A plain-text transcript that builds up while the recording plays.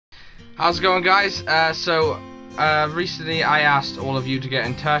How's it going, guys? Recently I asked all of you to get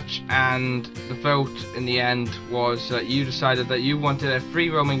in touch, and the vote in the end was that you decided that you wanted a free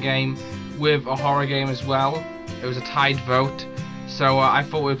roaming game with a horror game as well. It was a tied vote, so I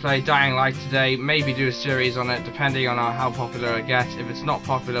thought we'd play Dying Light today, maybe do a series on it depending on how popular it gets. If it's not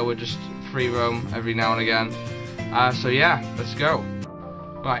popular, we'll just free roam every now and again. So yeah, let's go.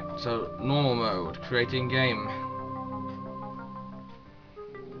 Right, so normal mode, creating game.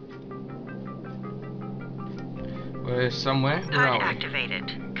 We're somewhere. Where are we?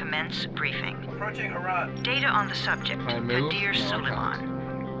 Activated. Commence briefing. Approaching Haran. Data on the subject. Can I move? Kadir No, I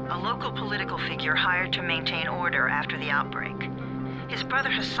Suleiman, a local political figure hired to maintain order after the outbreak. His brother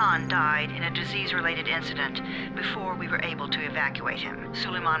Hassan died in a disease-related incident before we were able to evacuate him.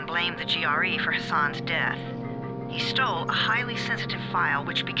 Suleiman blamed the GRE for Hassan's death. He stole a highly sensitive file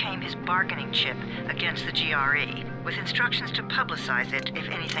which became his bargaining chip against the GRE, with instructions to publicize it if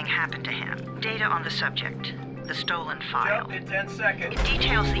anything happened to him. Data on the subject. The stolen file. Jump in 10 seconds. It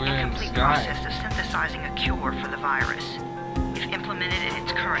details the Ooh, incomplete Sky. process of synthesizing a cure for the virus. If implemented in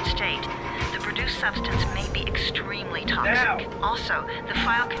its current state, the produced substance may be extremely toxic. Now. Also, the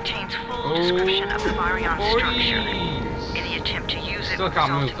file contains full description of the virion structure. Please. In the attempt to use it Still would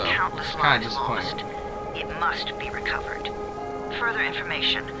can't result move, in though. countless It's kinda lives lost. disappointing. It must be recovered. Further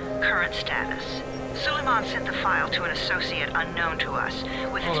information. Current status. Suleiman sent the file to an associate unknown to us,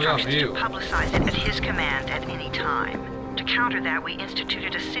 with instructions to publicize it at his command at any time. To counter that, we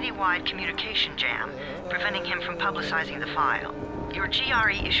instituted a citywide communication jam, preventing him from publicizing the file. Your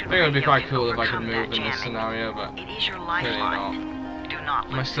GRE issued I think it would be radio quite can cool if I could overcome move that in this jamming. scenario, but It is your clearly not. lifeline. Do not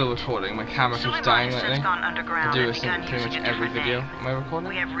Am I lose still it. recording? My camera keeps Suleiman dying has lately. since gone I underground do and this in begun pretty using much a every different video. name. Am I recording?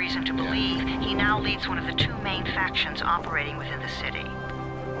 We have reason to Yeah. believe he now leads one of the two main factions operating within the city.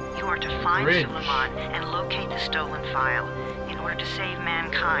 You are to find Bridge. Suleiman and locate the stolen file in order to save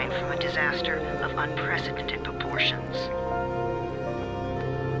mankind from a disaster of unprecedented proportions.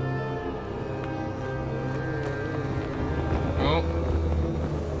 Oh,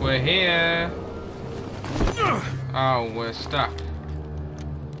 we're here. Oh, we're stuck.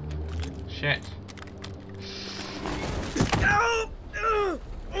 Shit.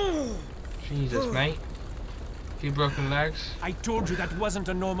 Jesus, mate. Few broken legs. I told you that wasn't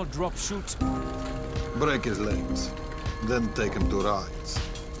a normal drop shoot. Break his legs, then take him to rides.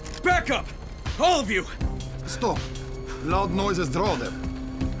 Back up! All of you! Stop! Loud noises draw them.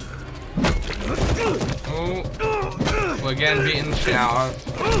 Oh, we're getting beaten the shit out of.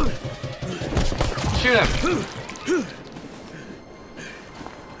 Shoot him!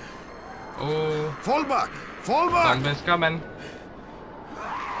 Oh, Fall back! Fall back! zombies coming.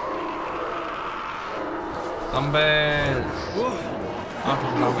 Zombies! Oh,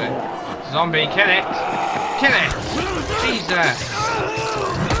 zombie. Zombie, kill it! Kill it! Jesus!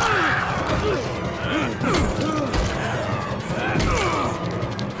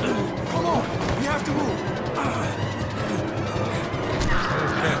 Come on! We have to move!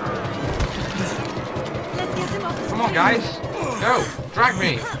 Let's get him off the Come on, guys! Go! Drag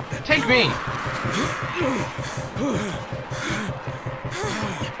me! Take me!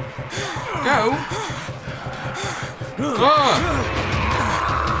 Go!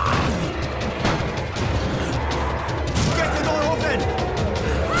 Get the door open!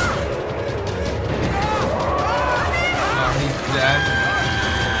 Oh, he's dead.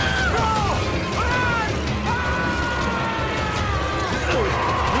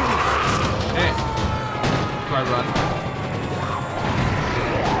 Shit. Try run.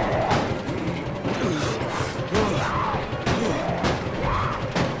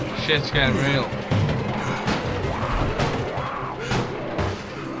 Shit's getting real.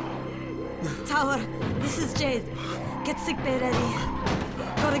 tower. This is Jade. Get sick bay ready.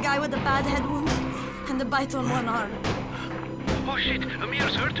 Got a guy with a bad head wound and a bite on one arm. Oh shit,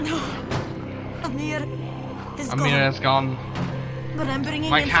 Amir's hurt? No. Amir is Amir gone. has gone. But I'm bringing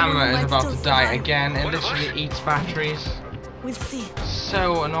My in someone camera who is might about still to die survive. again. It What of us? literally eats batteries. We'll see.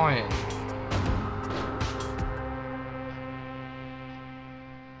 So annoying.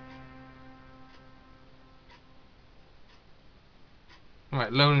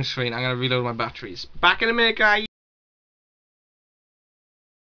 Right, loading screen. I'm gonna reload my batteries. Back in a minute, guys.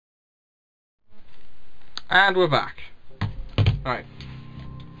 And we're back. Right.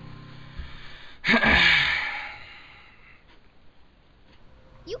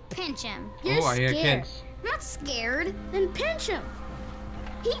 You pinch him. You're Oh, I hear scared. kids. I'm not scared. Then pinch him.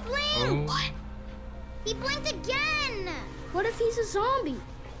 He blinked. Oh. What? He blinked again. What if he's a zombie?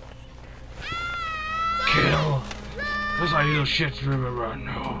 Kill. Those are little shits. Remember,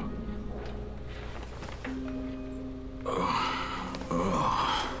 no.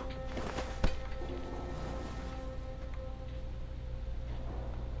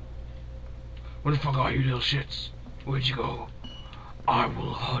 Where the fuck are you, little shits? Where'd you go? I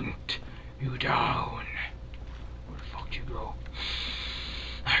will hunt you down. Where the fuck did you go?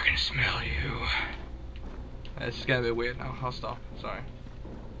 I can smell you. It's getting a bit weird now. I'll stop. Sorry.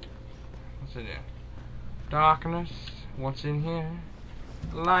 What's in here? Darkness. What's in here?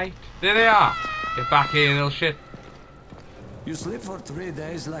 Light. There they are. Get back here, little shit. You sleep for 3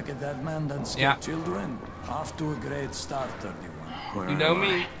 days like a dead man that scared children. Off to a great start, 31. You know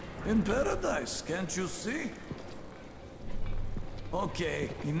me. In paradise, can't you see? Okay,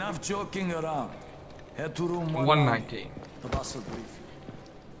 enough joking around. Head to room 190. The boss will brief you.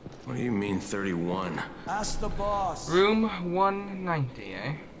 What do you mean 31? Ask the boss. Room 190,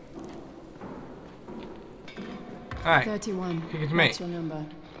 eh? Alright. 31. Give it to me. What's your number?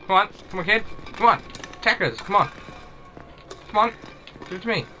 Come on. Come on, kid. Come on. Checkers. Come on. Come on. Give it to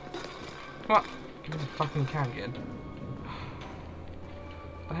me. Come on. Give me the fucking can, kid.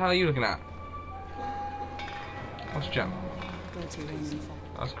 What the hell are you looking at? What's jump? 31.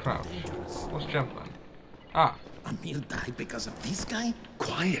 That's crouch. What's jump then? Ah. Amir died because of this guy?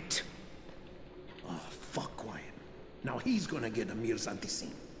 Quiet. Oh, fuck quiet. Now he's gonna get Amir's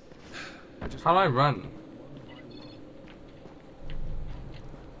anti-scene. How do I run?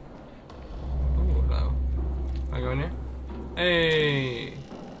 Oh, hello. Can I go in here? Hey!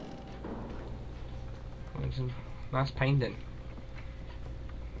 Oh, some nice painting.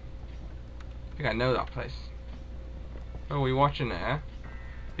 I think I know that place. Oh, we watching it, huh?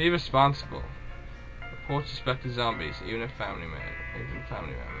 Be responsible. Report suspected zombies, even if family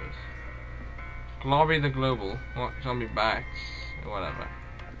members. Glory the Global. What? Zombie bats? Whatever.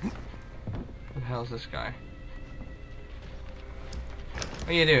 What the hell's this guy? What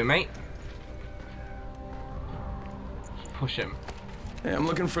are you doing, mate? Just push him. Hey, I'm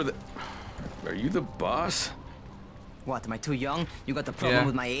looking for the... Are you the boss? What, am I too young? You got the problem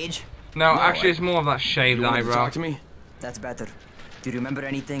with my age? No, actually it's more of that shaved eyebrow. Talk to me? That's better. Do you remember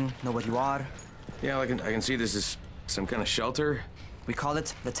anything? Know what you are? Yeah, I can see this is some kind of shelter. We call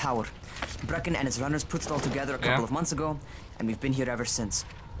it the Tower. Brecken and his runners put it all together a couple of months ago, and we've been here ever since.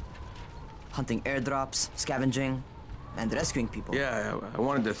 Hunting airdrops, scavenging, and rescuing people. Yeah, I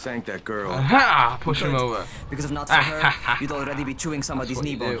wanted to thank that girl. Aha! Push him over. Because if not for her, you'd already be chewing somebody's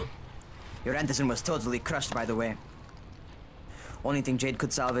knee bone. Do. Your antizen was totally crushed, by the way. Only thing Jade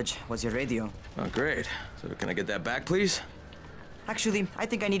could salvage was your radio. Oh, great. So can I get that back, please? Actually, I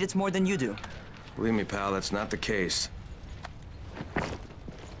think I need it more than you do. Believe me, pal, that's not the case.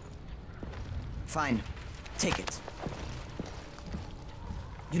 Fine. Take it.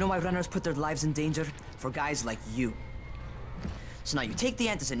 You know why runners put their lives in danger? For guys like you. So now you take the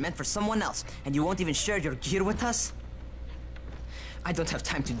antizen meant for someone else, and you won't even share your gear with us? I don't have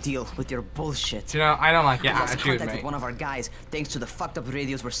time to deal with your bullshit. You know, I don't like your I lost attitude, contact mate. with one of our guys, thanks to the fucked up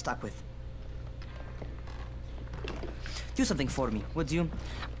radios we're stuck with. Do something for me, would you?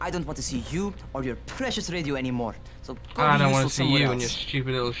 I don't want to see you or your precious radio anymore. So go I be don't want useful to see somewhere you else. and your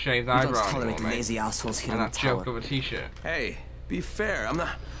stupid little shaved We eyebrow don't tolerate anymore, mate. lazy assholes here And in the that tower. joke of a t-shirt. Hey, be fair. I'm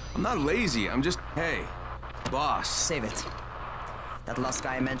not lazy. I'm just, hey, boss. Save it. That last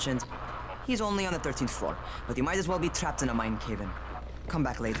guy I mentioned, he's only on the 13th floor, but he might as well be trapped in a mine cave-in. Come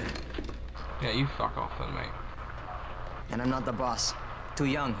back later. Yeah, you fuck off then, mate. And I'm not the boss. Too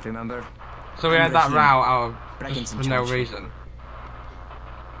young, remember? So we had that Rahim. row out of Brecken's just in for no charge. reason.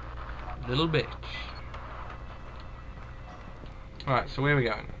 Little bitch. Alright, so where are we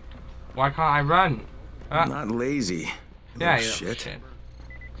going? Why can't I run? I'm not lazy. Yeah, Little you shit.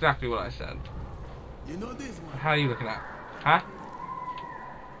 Exactly what I said. You know this one? How are you looking at? Huh?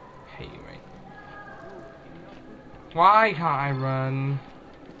 Hate you, mate. Why can't I run?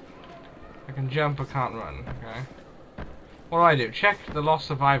 I can jump, but can't run, okay? What do I do? Check the lost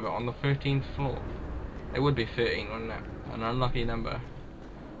survivor on the 13th floor. It would be 13, wouldn't it? An unlucky number.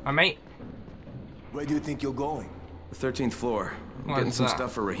 My mate. Where do you think you're going? The 13th floor. I'm What getting is some that?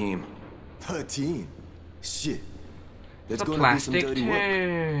 stuff for Rahim. 13? Shit. There's It's a gonna be some plastic dirty work.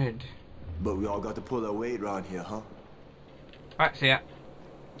 turd. But we all got to pull our weight around here, huh? Right, see ya.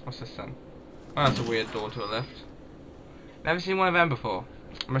 What's this then? Oh, that's a weird door to the left. Never seen one of them before.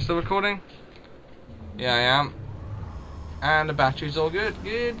 Am I still recording? Yeah, I am. And the battery's all good.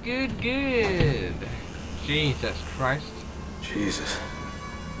 Good, good, good. Jesus Christ. Jesus.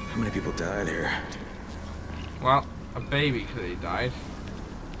 How many people died here? Well, a baby clearly died.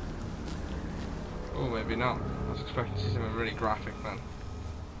 Oh, maybe not. I was expecting to see something really graphic then.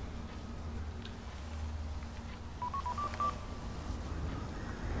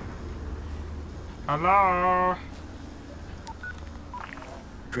 Hello?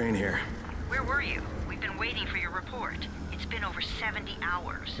 Crane here. Where were you? We've been waiting for your report. It's been over 70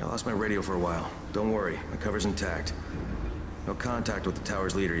 hours. I lost my radio for a while. Don't worry, my cover's intact. No contact with the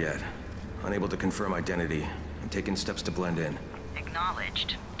tower's leader yet. Unable to confirm identity. I'm taking steps to blend in.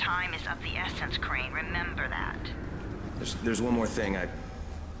 Acknowledged. Time is of the essence, Crane. Remember that. There's one more thing. I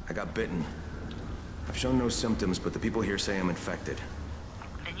got bitten. I've shown no symptoms, but the people here say I'm infected.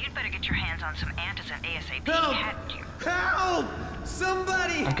 Then you'd better get your hands on some antizen ASAP. Help! Hadn't you? Help!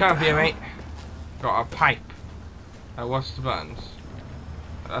 Somebody! I can't hear, mate. Got a pipe. What's the buttons?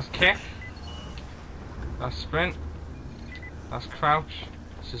 That's kick. That's sprint. That's crouch.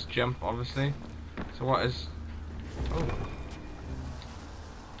 This is jump, obviously. So what is... Oh.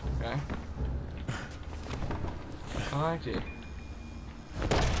 Okay. Alrighty.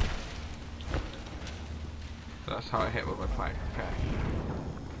 That's how I hit with my pipe. Okay.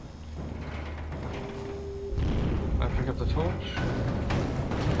 I pick up the torch.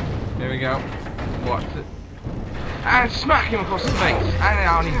 Here we go. What's it? And smack him across the face. And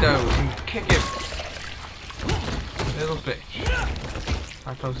down he goes. And kick him. Little bitch.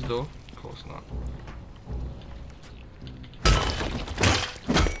 I close the door? Of course not.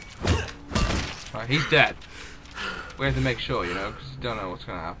 Right, he's dead. We have to make sure, you know, because you don't know what's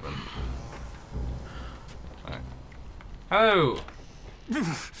going to happen. Right. Hello!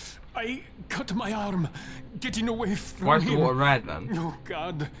 I cut my arm, getting away from Why is him. the water red then? Oh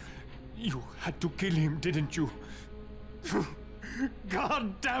God, you had to kill him, didn't you?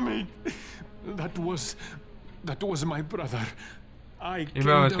 God damn it! That was my brother. Your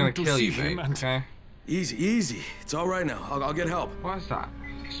brother's gonna kill you, mate. Okay. Easy. It's all right now. I'll get help. What is that?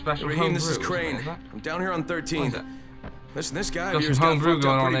 Special Raheem, homebrew. this is Crane. I'm down here on 13th. Listen, this guy Got here's some got homebrew fucked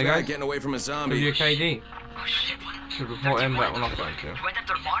going up on pretty there, bad guys. getting away from a Give zombie. you a KD. Oh shit, what? Should report him, but we're not going to. Went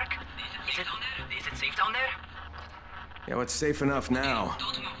after Mark? Is it safe down there? Yeah, well, it's safe enough now.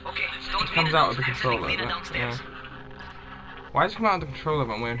 Okay, don't It comes out of the controller, right? Yeah. Why does it come out of the controller if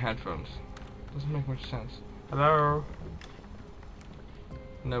I'm wearing headphones? Doesn't make much sense. Hello?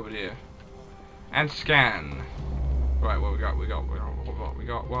 Nobody here. And scan. Right, what we got? What?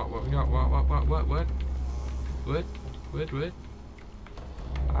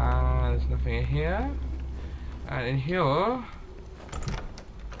 There's nothing in here. And in here...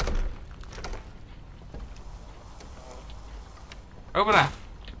 Open that!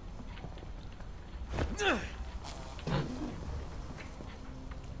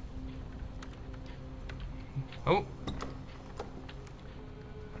 Oh.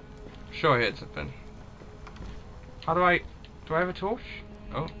 Sure, I hit something. How do I have a torch?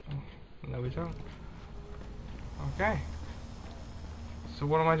 Oh, no we don't. Okay. So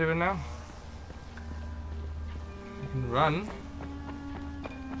what am I doing now? I can run.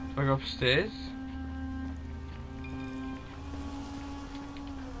 If I go upstairs.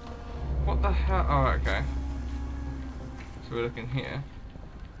 What the hell? Oh, okay. So we're looking here.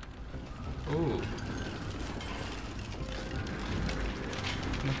 Ooh.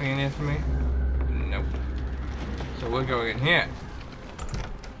 Nothing in here for me? Nope. So we're going in here.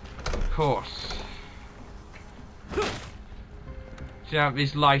 Of course. Yeah,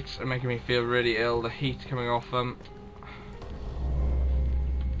 these lights are making me feel really ill. The heat coming off them.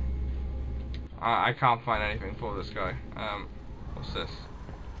 I can't find anything for this guy. What's this?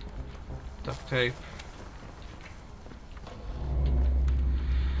 Duct tape.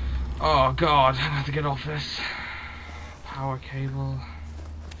 Oh god, I have to get off this. Power cable.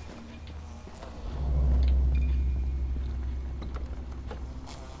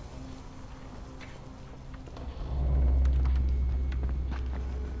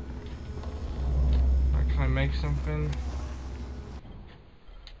 Can I make something?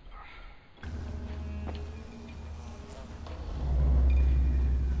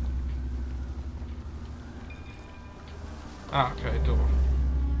 Ah, okay, door.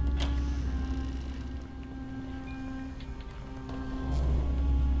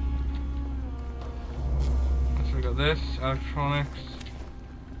 So we got this, electronics.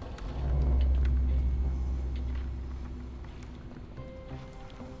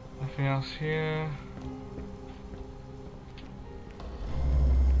 Nothing else here.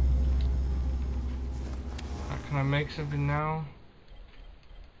 Can I make something now?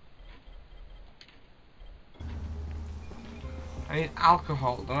 I need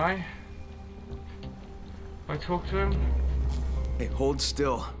alcohol, don't I? If I talk to him? Hey, hold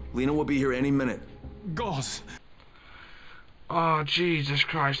still. Lena will be here any minute. Gauze. Oh, Jesus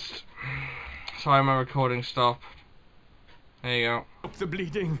Christ. Sorry, my recording stopped. There you go. Stop the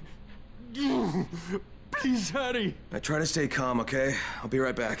bleeding. Please hurry. I try to stay calm, okay? I'll be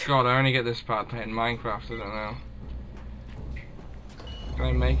right back. God, I only get this part playing Minecraft, I don't know. Can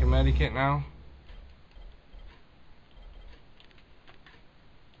I make a medikit now?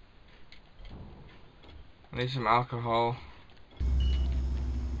 I need some alcohol. There's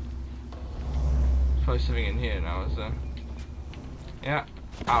probably something in here now, is there? Yeah.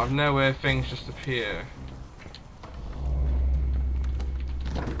 Out of nowhere, things just appear.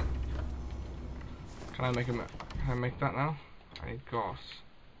 Can I make a? Can I make that now? I need goss.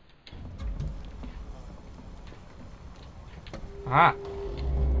 Ah.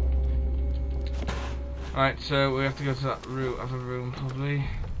 Alright, so we have to go to that other room probably.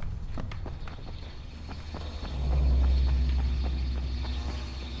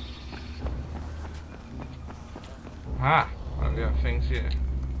 Ah, well, we have things here.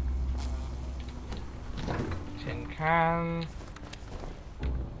 Tin can.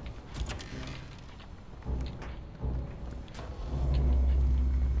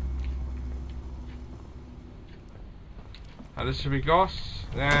 This should be goss.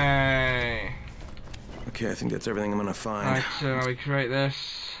 Yay! Okay, I think that's everything I'm gonna find. Right, so now we create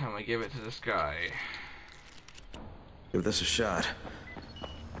this and we give it to this guy. Give this a shot.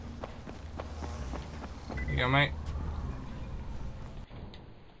 Here you go, mate.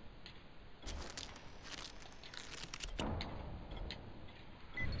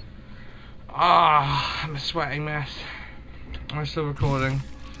 Ah, I'm a sweating mess. I'm still recording.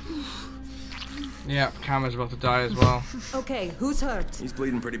 Yep, camera's about to die as well. Okay, who's hurt? He's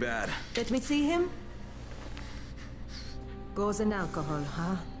bleeding pretty bad. Let me see him. Gauze and alcohol,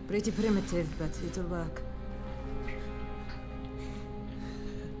 huh? Pretty primitive, but it'll work.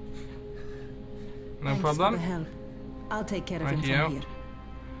 No Thanks problem. For the help. I'll take care of him Thank you. from here.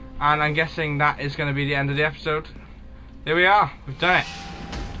 And I'm guessing that is going to be the end of the episode. Here we are. We've done it.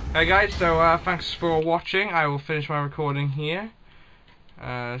 Hey guys, so thanks for watching. I will finish my recording here.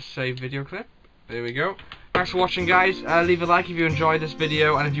 Save video clip. There we go. Thanks for watching, guys. Leave a like if you enjoyed this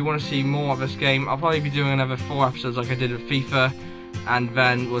video, and if you want to see more of this game, I'll probably be doing another 4 episodes like I did with FIFA, and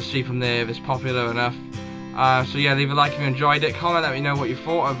then we'll see from there if it's popular enough. So yeah, leave a like if you enjoyed it. Comment, let me know what you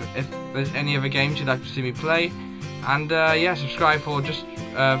thought of, if there's any other games you'd like to see me play, and yeah, subscribe for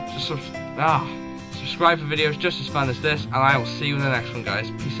subscribe for videos just as fun as this, and I will see you in the next one, guys.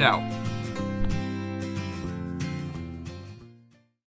 Peace out.